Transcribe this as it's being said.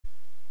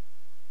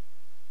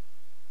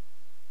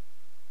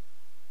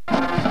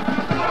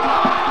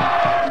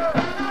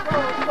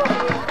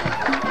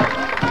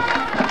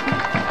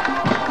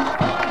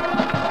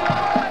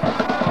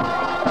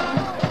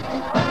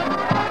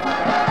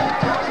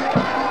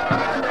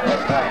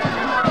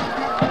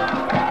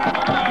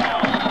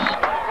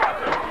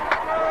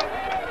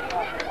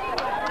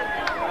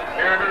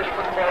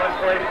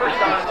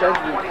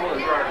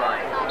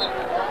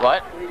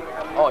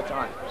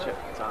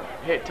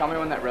tell me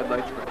when that red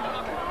light's green.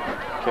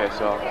 Okay,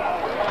 so.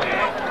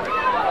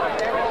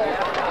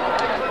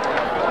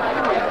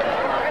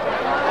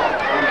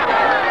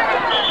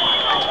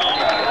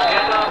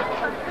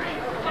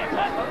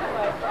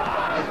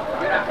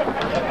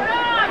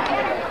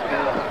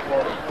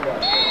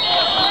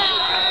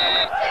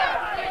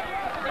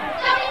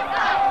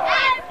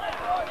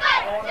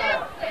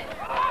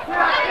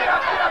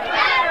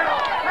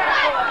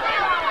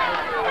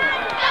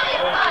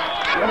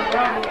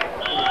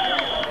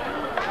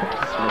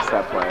 Just missed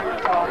that play.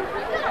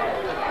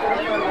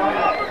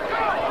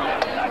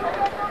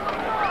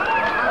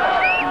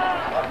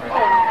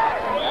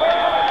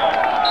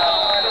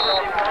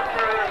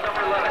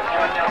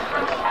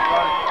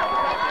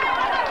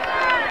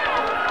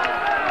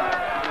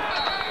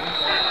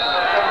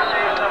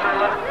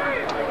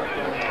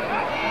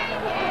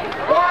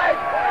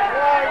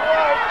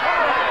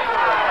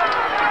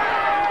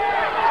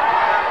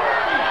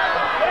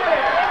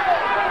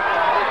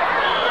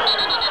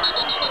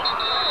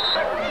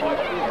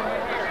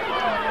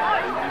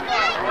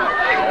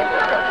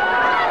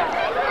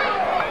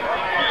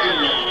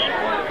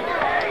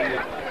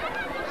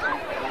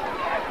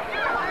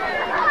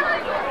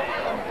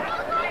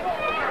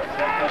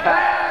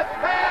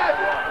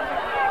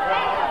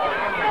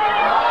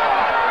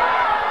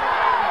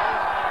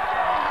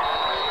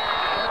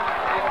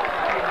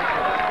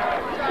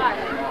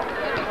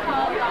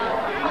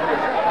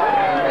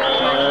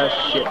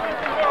 Shit.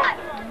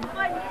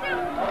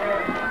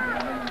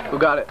 Who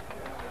got it?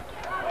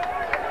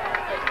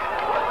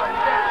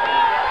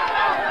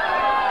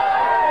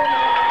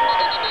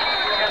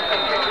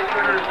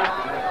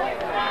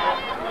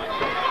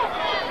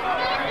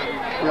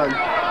 Run.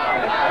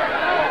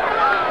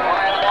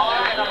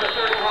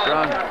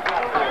 Run.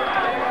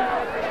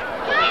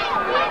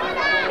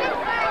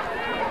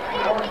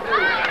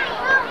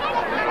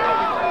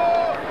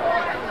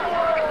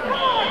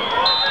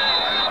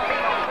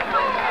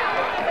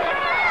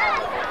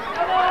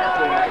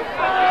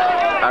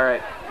 All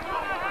right.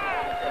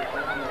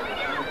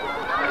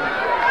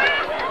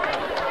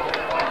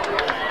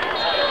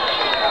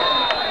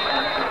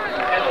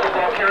 Esko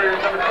ball carrier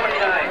number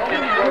 29,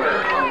 Tim Schroeder.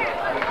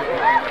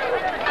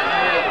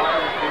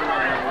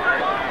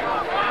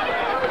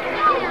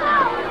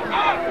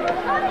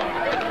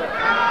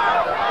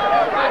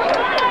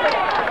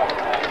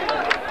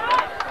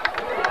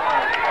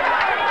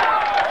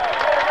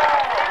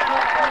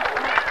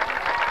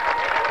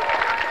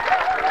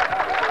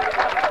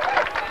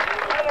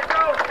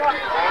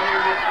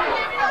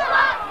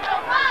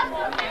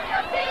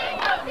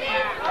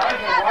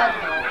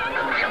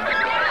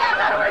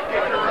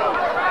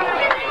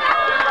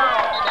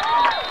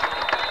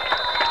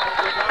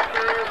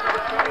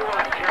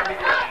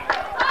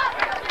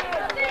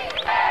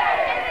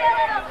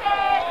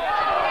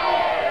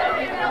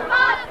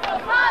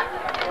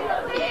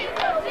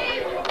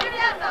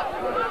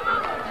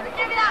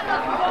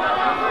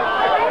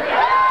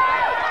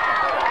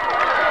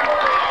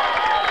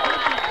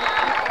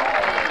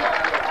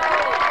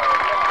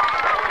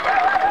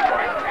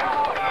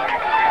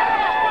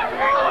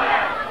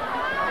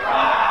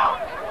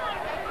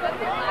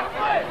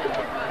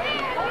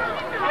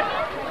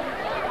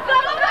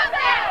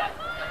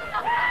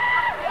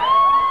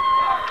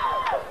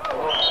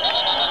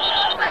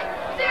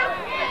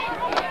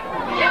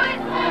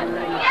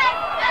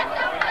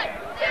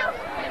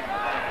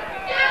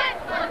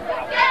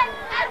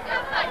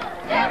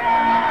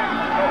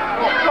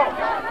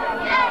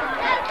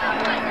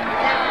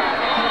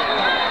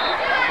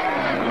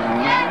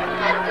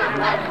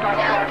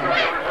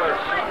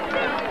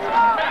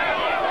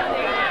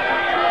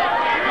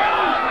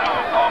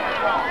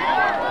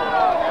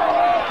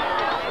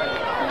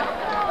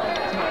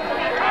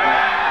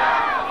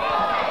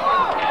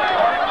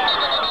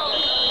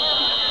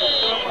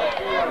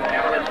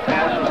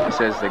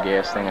 This is the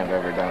gayest thing I've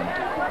ever done.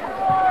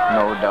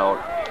 No doubt.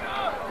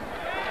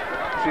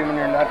 See, when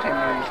you're not taking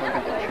it, you just look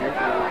at the cheer.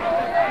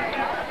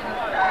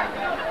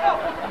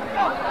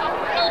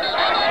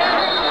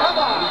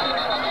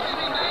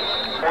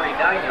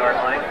 49-yard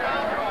line,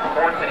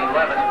 4th and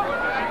 11.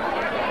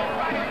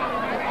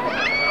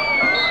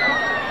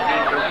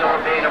 Dean from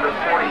Silver Bay, number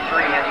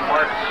 43, Andy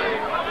Marks.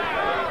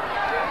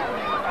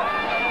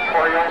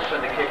 Corey Olson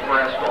to kick for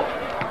Esko.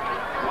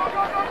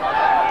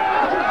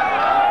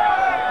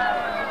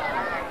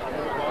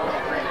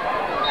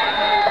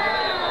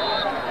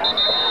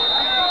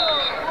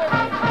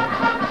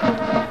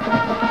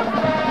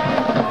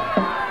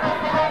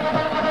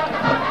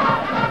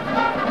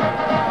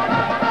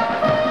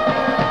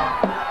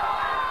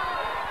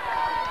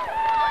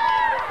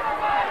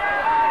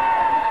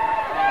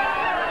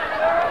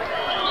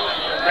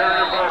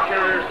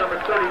 Number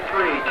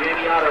 33,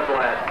 Jamie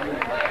Otterblad.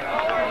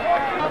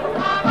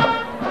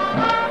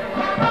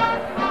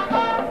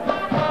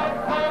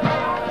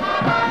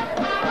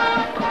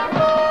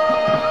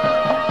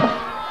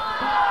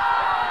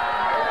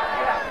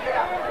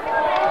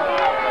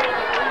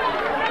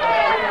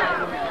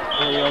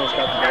 You almost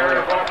got the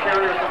Ball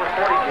carriers number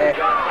 42,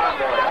 John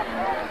Conboy.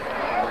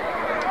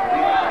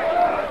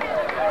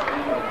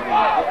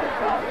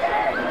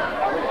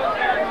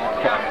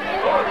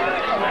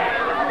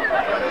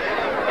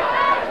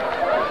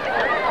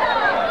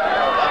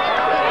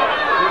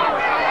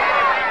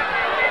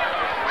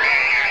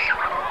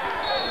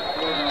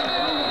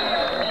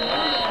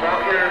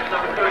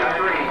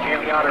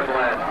 the outer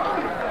blend.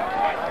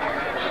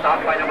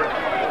 Stopped by number 2.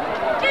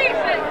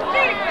 Defense!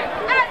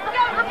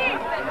 Esko,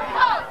 defense!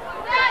 Hold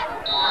that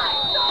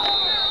line!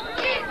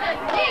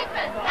 Defense!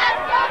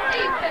 Esko,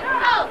 defense!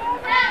 Hold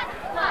that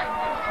line!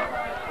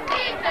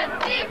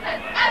 Defense!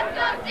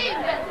 Esko,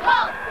 defense!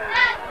 Hold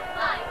that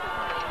line!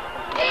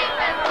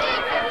 Defense!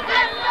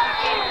 Esko,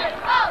 defense!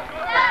 Hold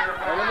that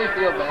line! I really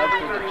feel bad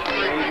for the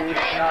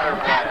cheerleaders.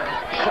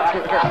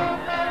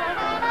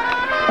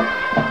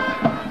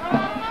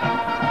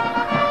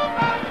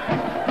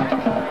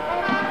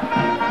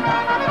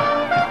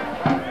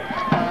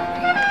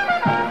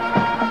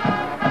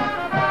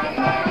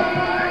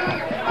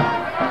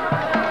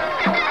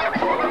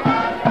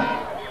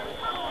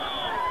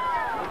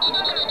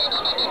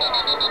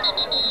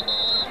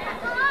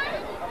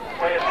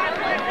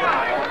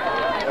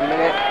 A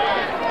minute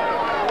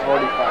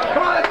 45.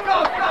 Come on, let's go!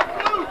 Stop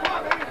blue! Come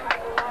on,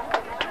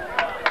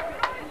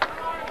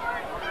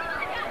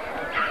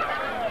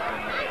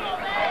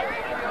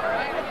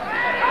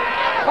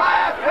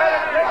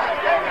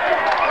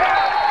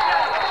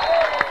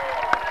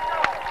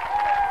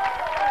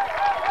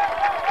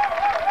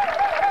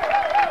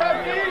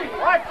 baby!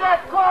 Watch that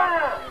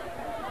corner!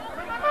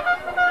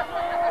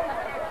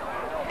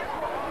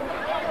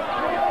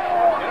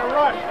 Get a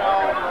rush now.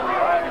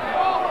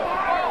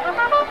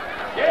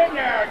 Get in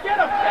there, get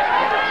him!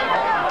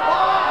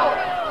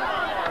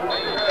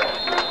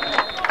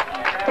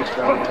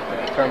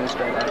 Turn me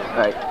straight out.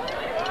 Right.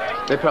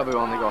 They probably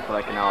only go for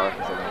like an hour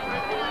because they don't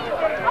think.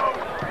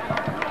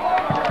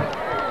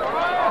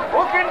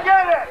 Who can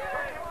get it?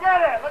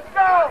 Get it! Let's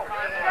go!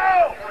 Let's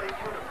go!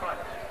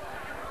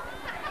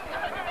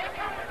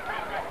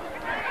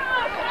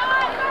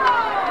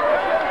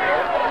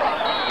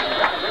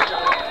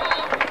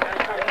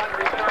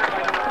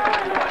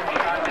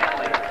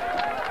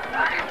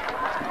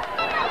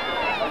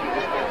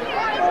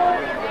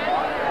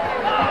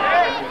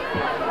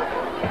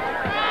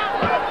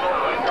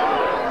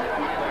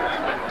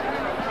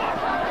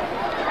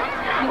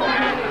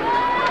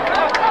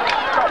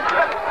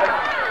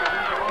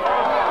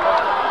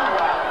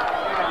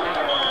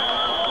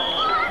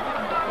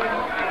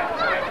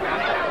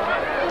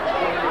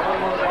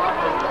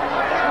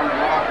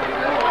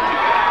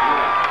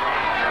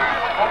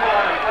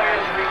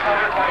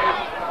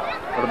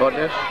 What about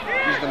this?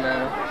 He's the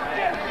man.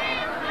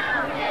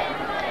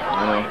 I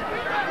know.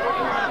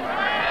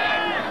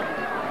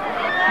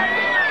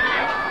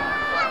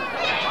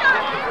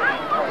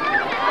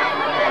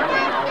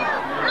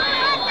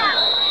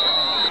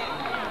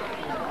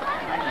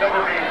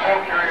 Number 8, ball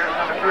carrier,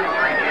 number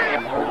 33,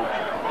 Indian.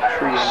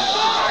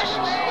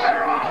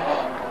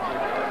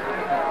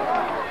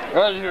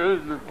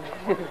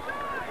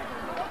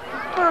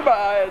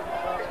 Goodbye.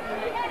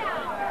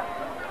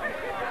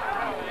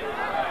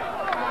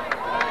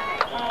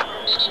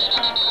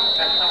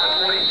 That's number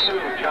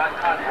 42, John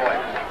Convoy.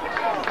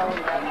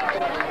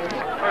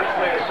 First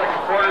play of the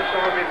second quarter, so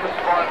will be put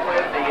the ball play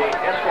at the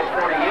Esko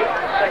 48,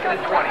 second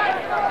and 20.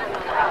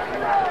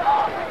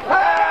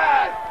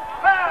 Pass!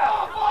 Pass!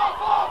 Ball,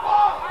 ball,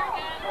 ball!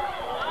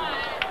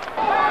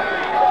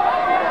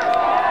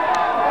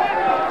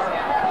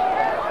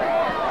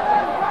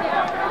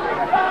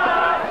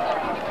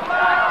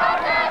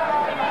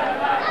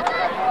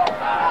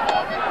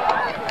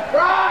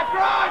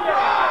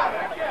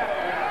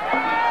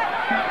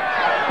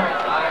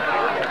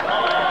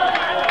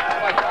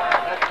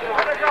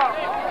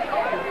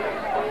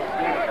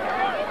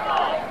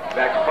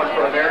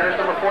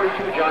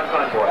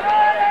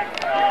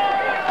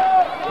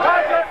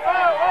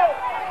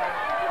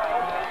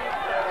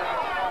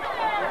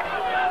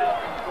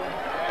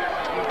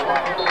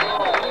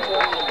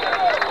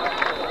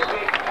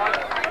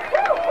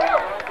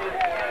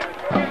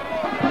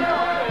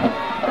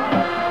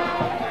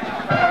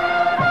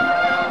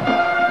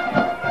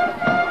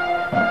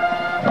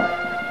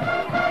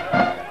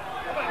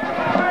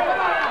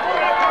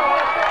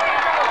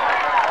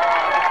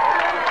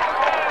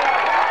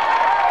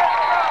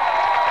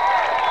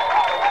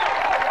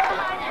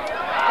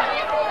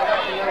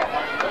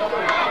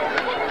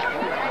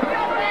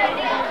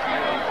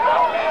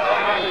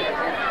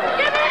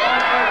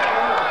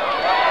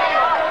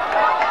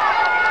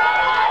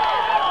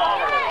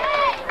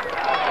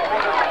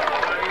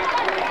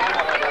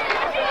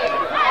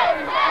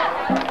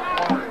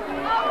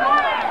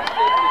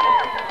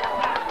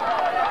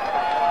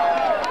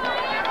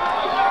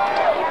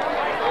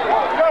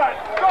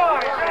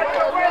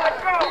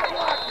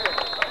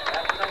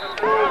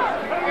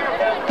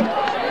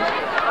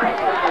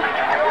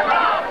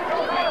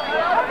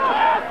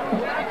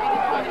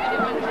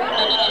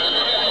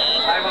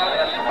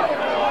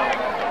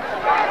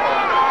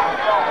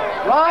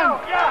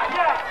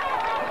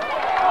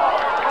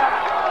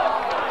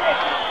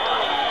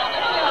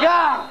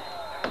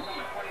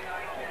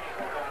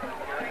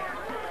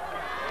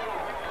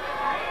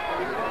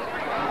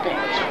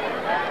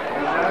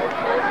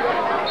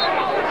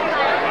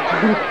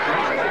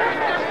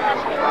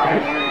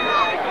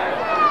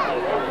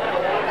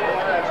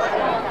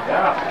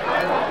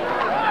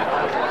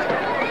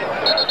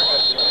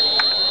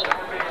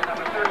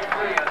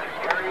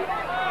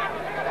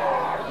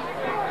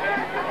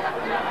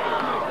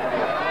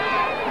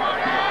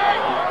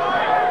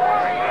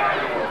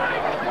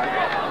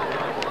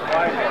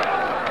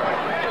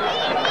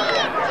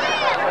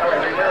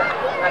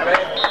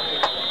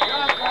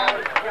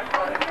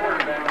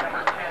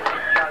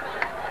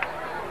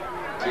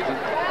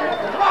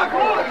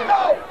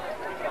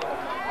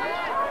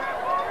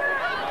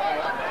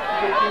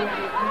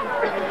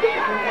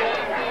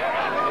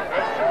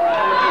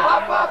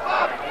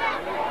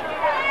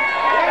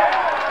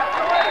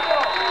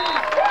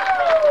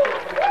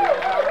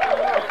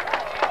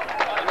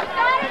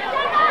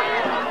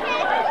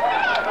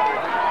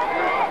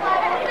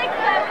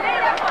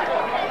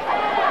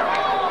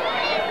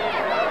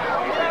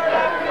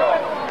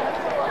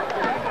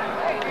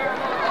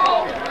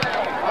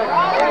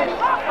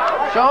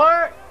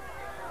 Short.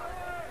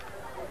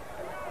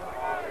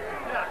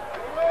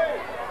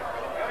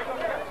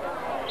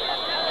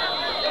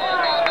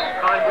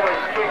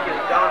 Convoy's kick is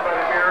down by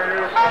the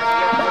Mariners.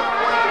 Against the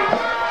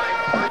 28.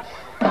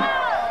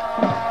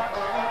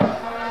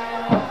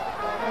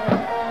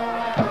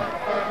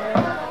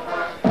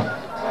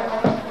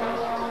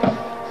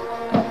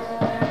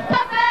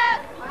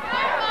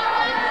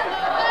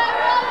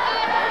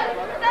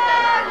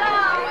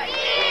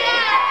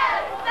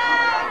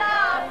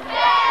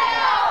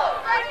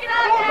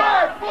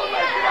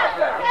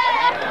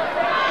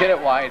 Get it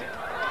wide.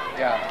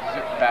 Yeah,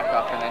 zoom back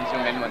up and then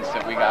zoom in once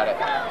we got it.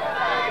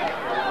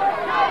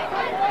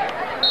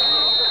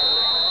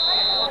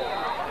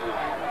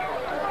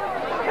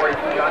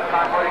 42 on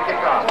Convoy to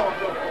kick off.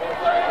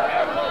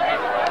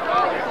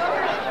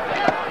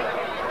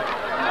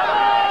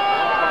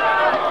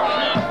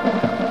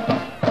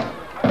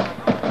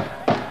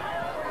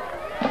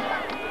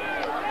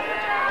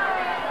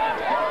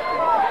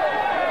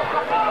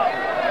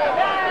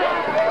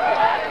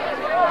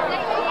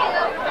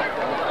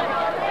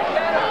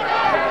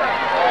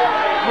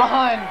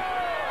 Run!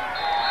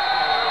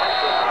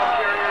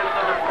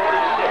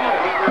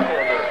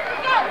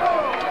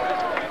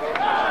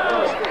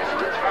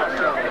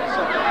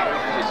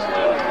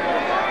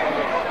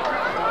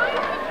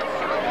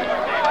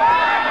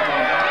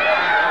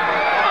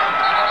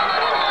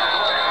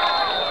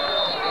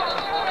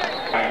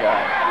 My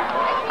God.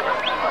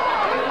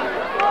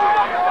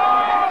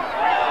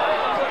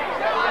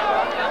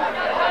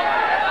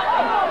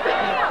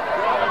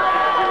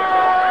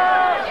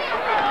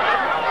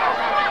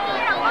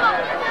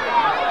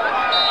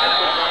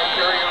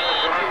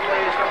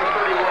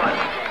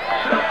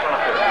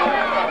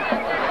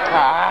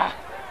 Ah.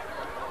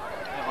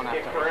 That one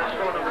Kick after. for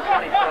Esko, number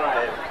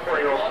 25,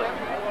 Corey Olsen.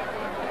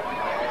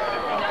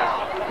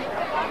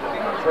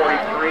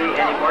 43,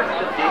 Andy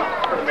Martinson, deep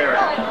for the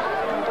Mariners.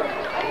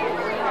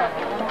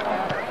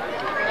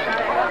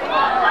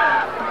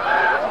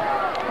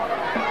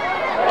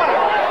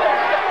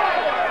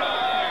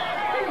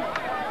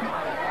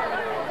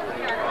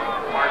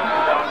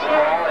 Martinson's out the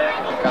ball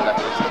and Got that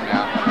system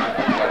now.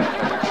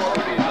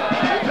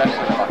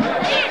 Especially the bucket.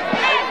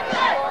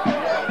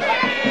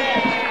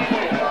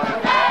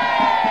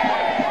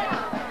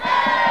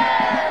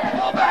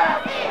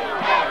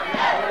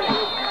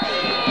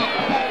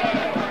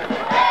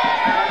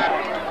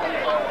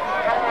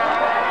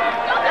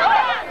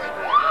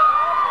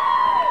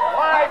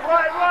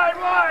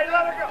 Wide,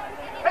 let her go.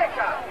 Take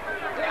out.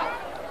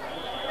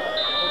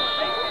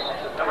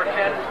 number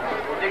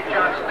 10, Dick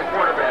Johnson, the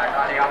quarterback,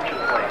 on the option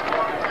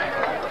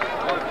play.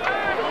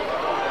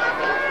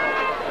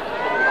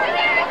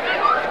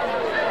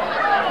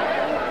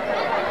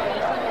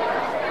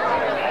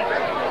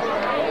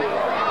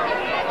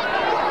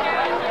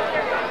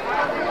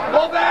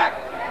 Pull back.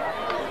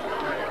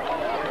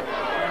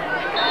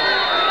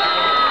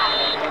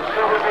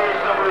 Silver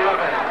base number 11,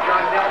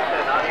 John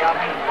Nelson, on the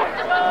option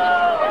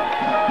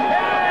play.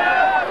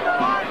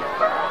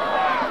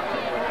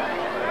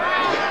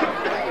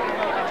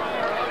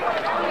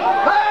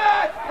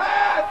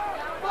 Pass,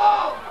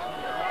 ball.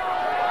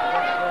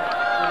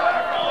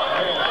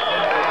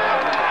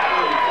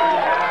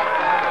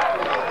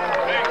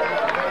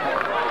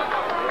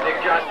 Dick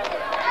Johnson.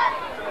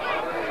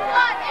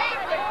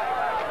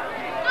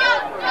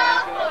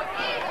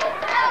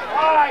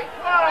 Wide,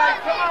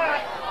 come on.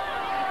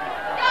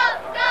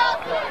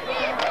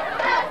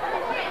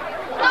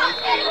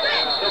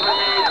 Silver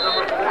base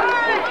number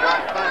 42,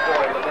 John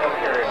Convoy, the ball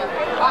carrier.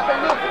 Up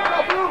and look, go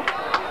blue.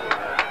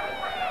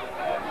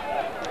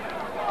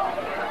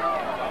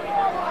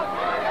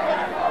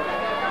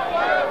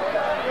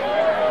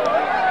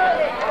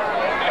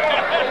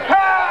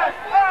 Pass.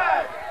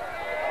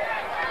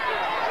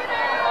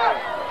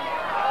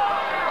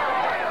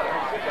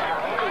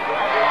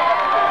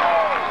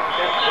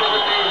 That's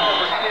silver base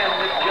number 10,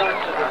 Dick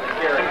Johnson, on the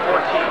carry,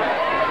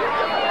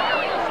 14.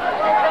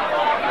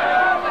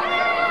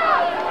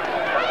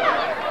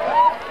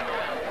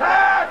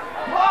 Pass,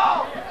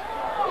 ball.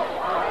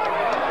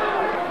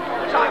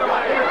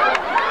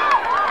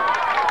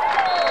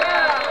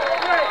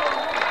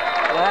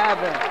 What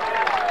happened?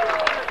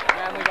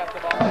 Man, we got the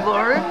ball.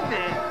 Lauren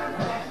Finn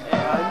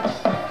and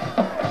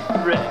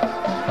Red.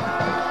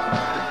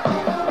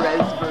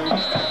 Resburg.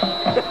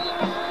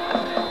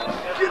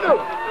 You know.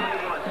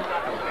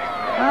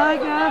 I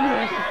got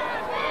it.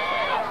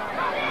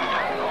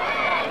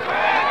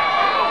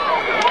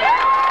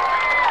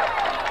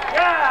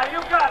 Yeah, you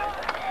got it.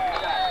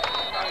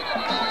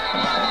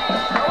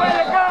 Way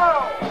to go.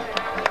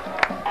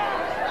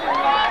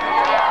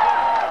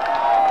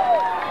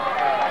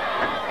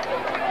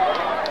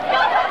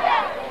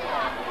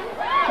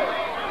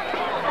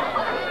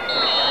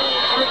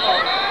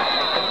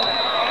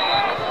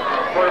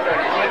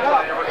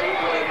 Quarterback, number 8,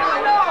 Willie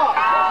Hammer.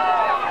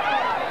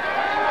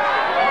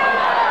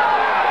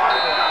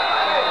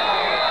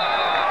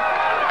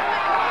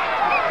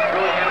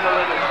 Willie Hammer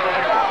is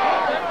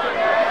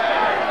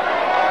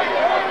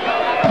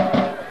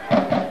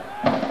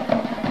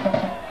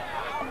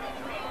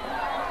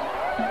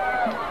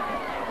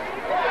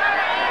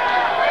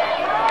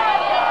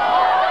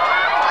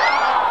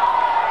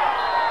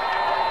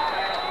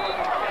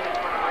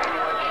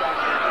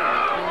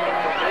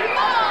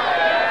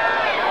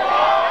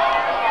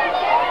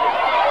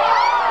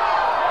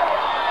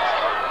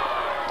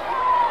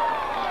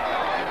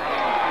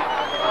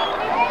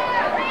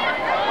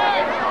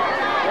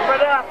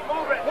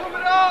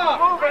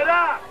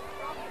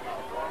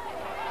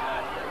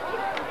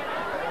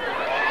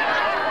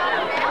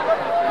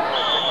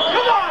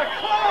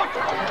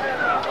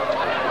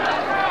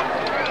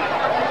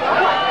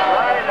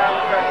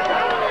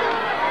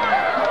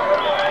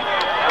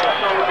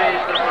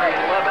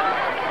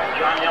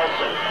John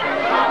Nelson.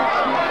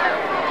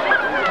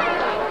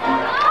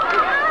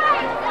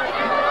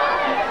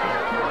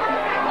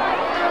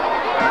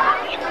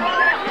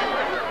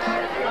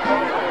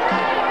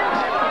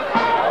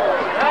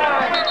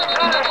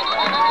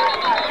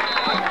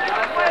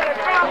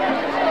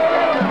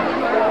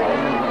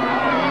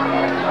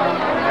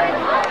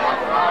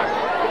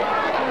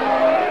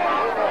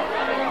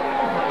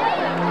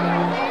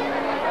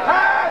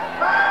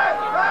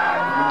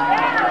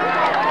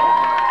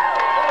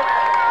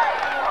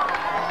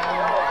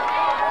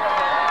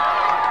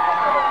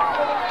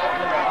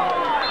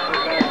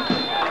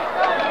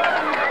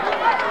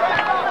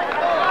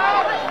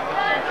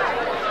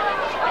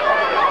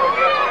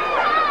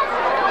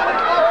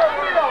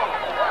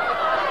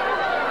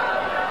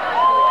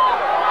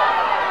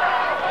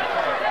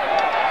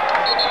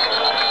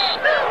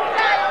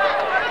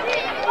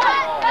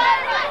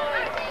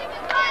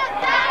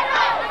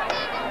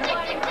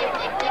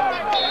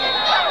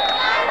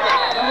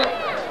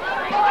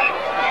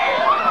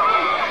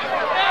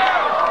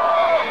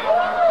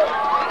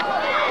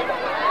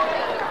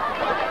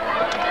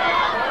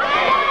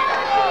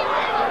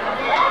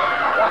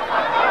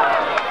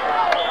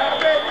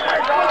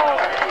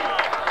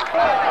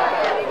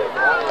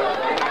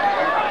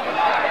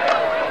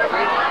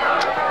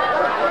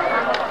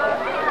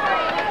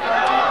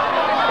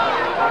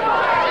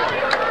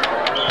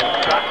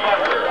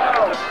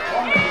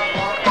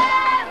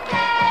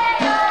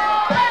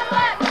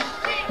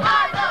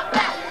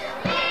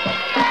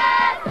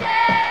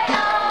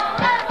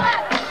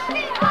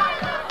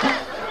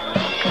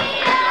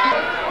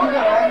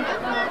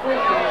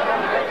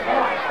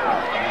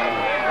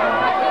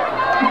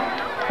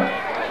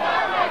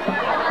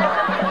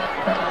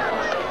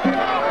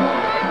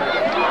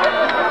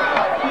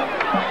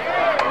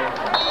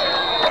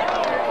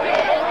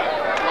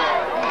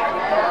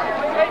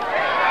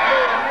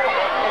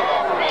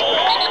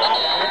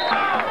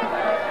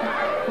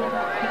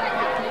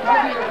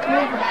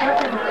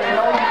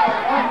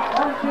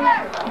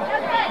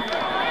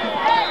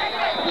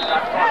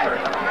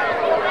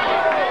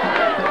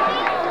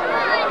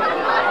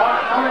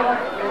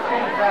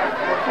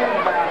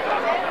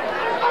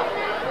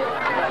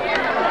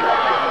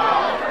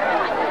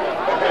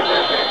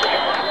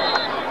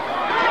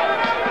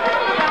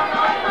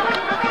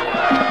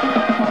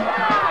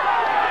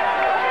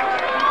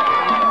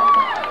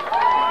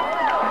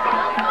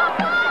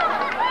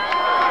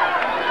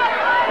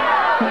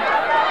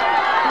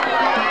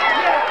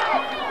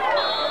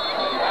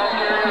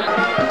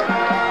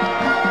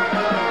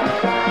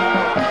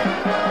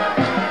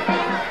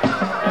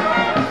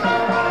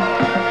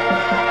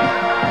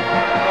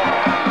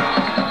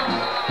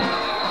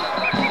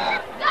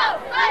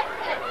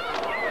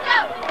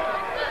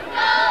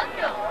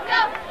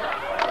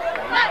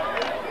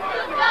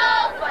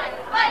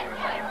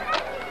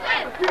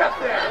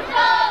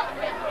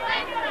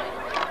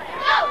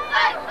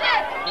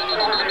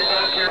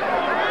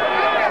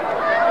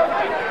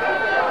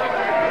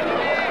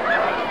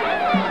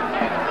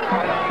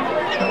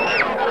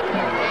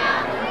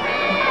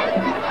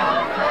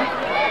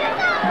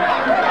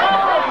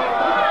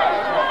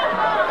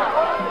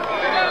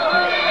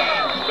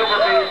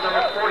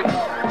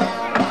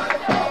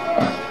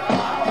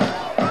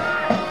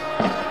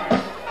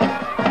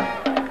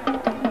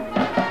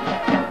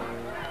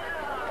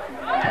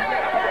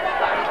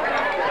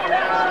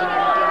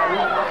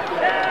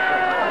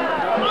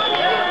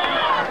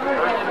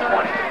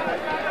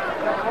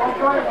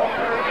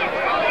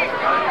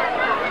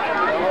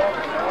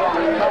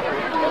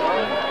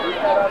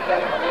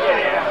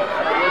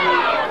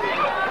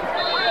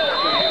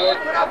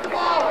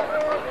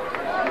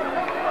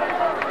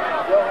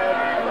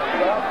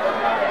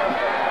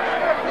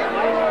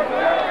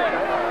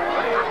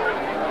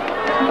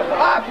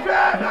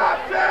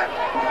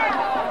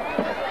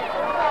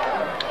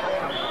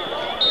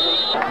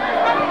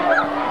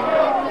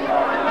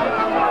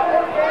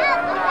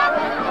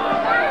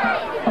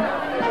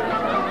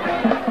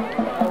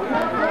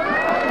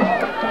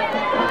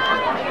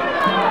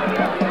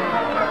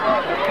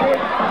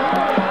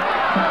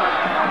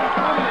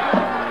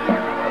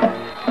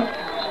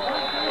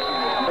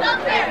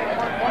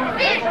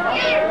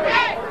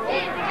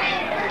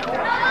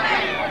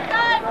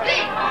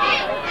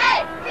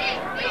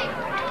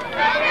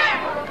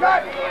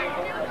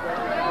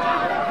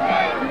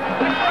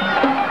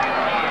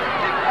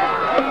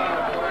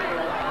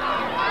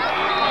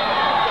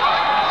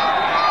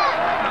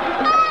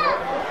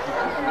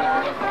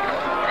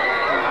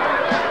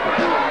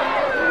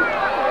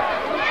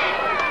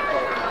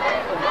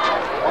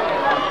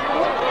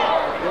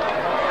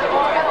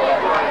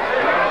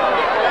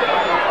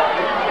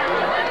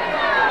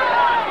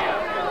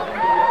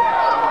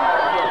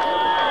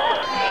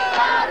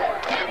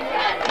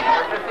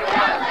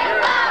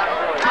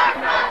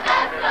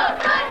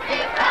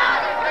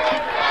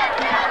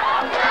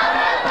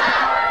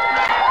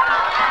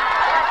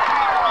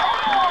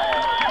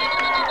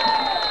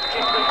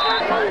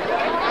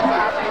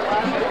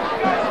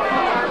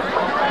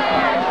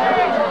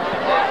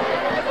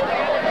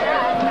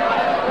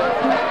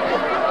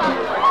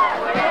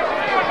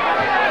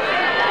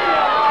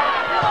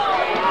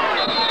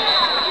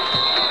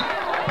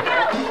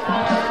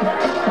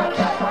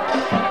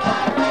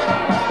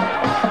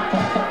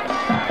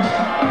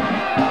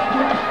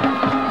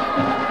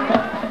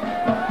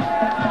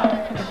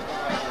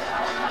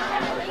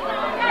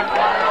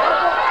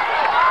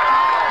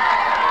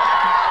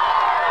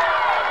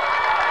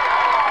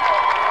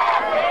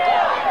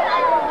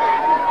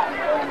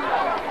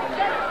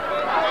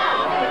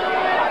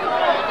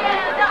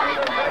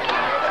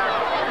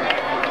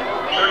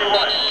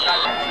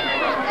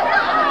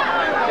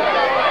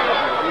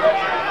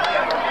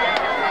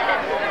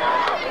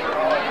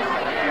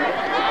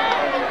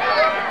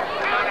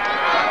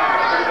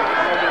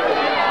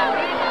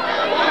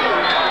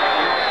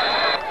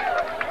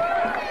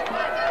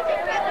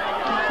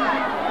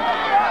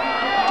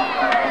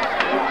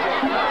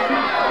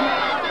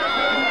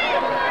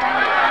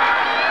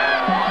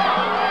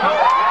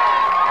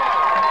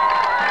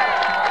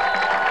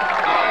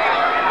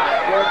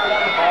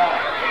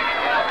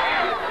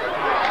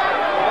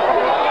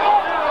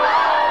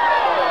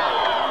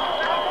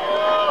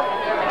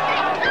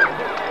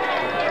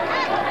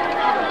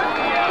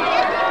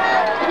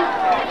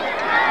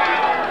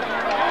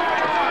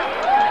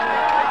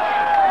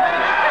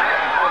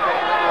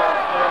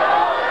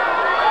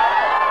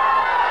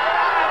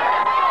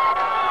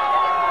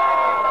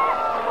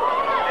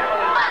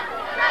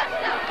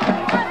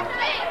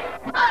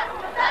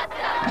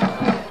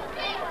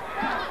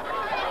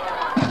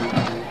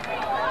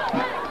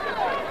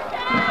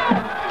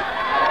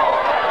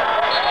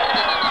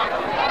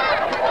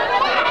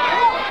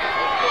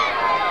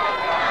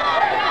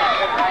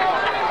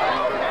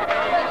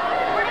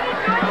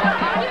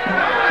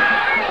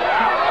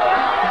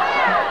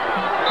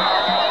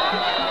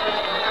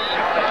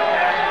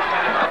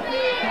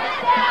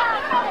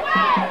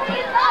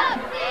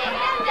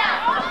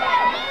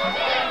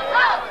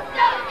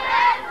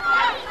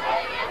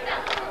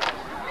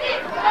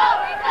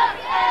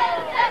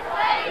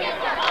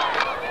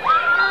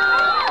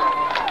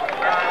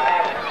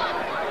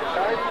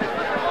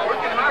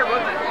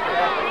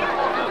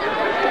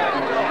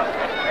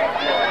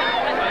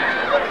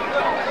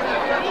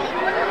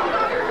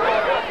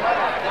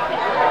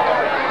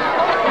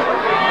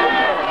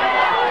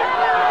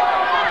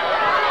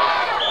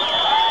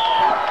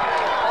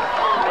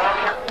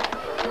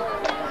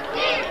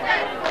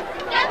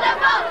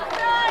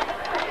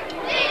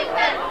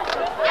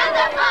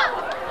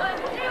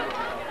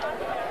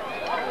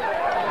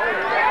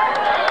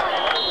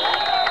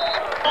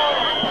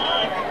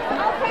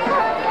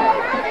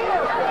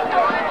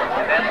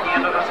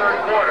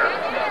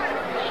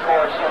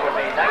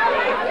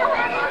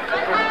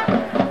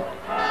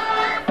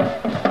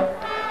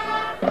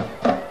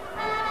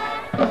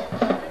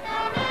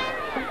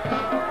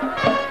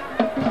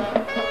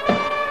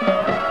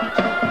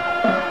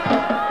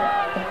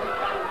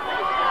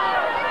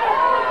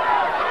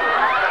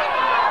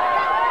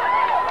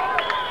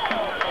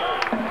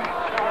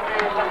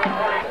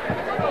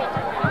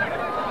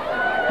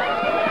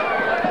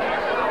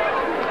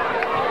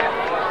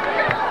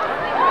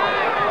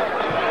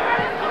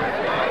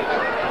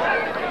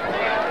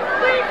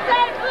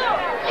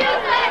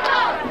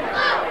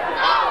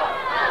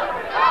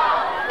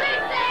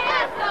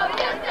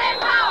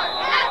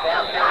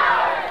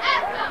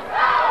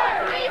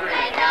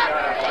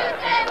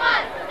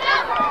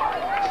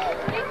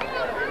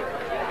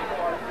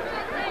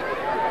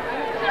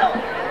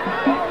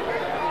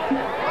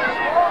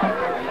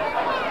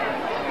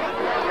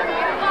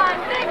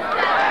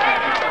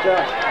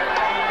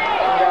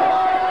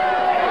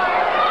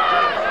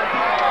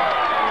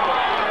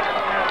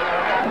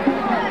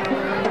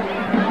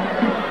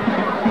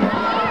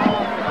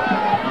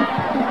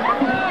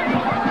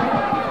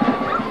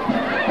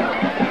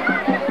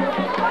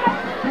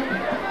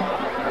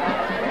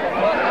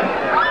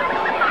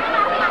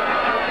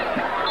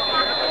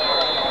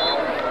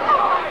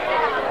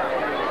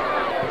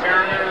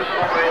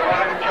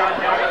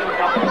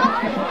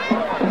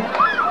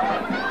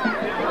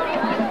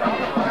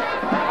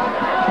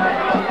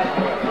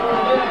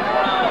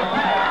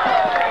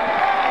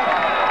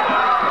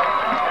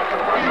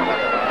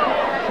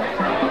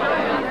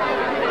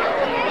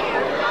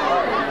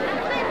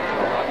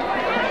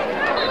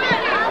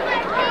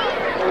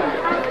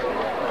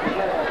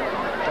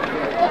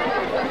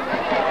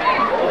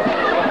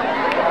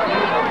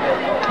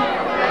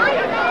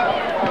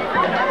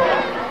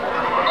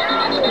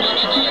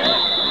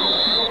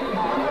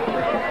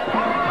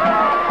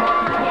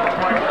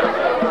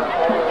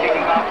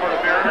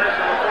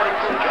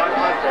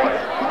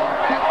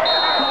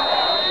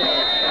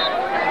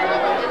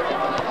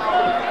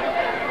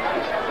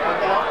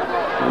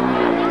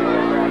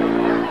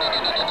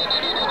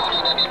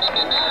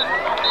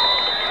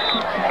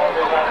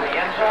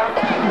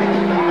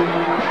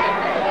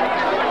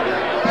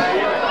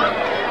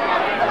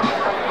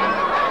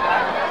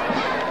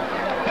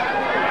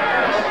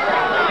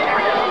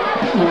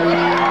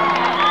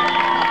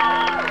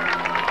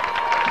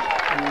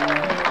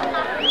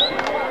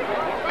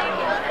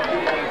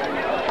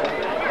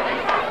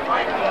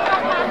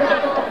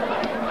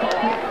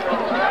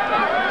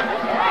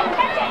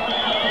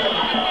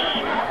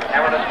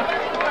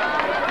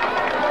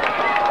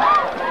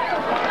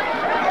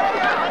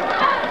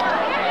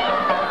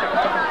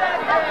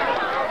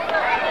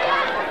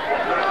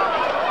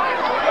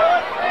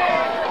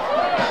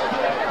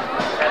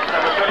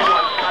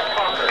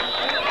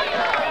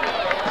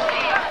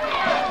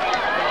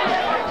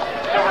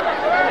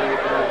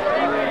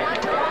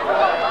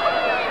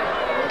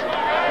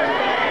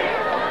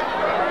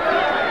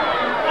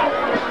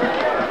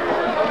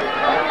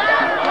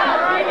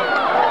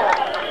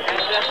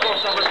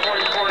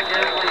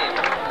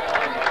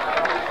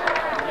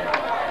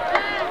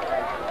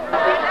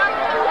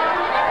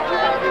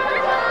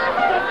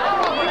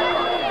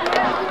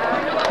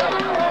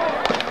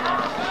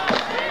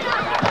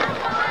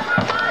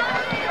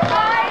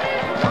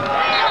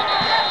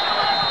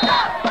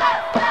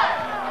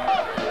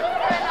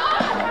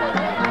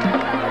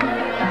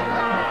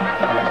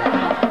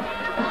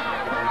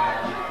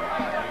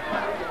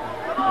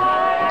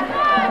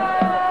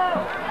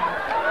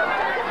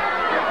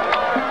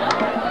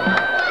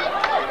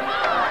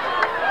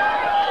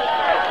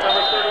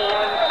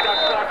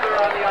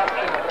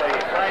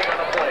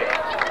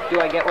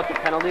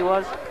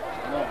 was?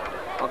 No.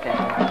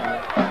 Okay.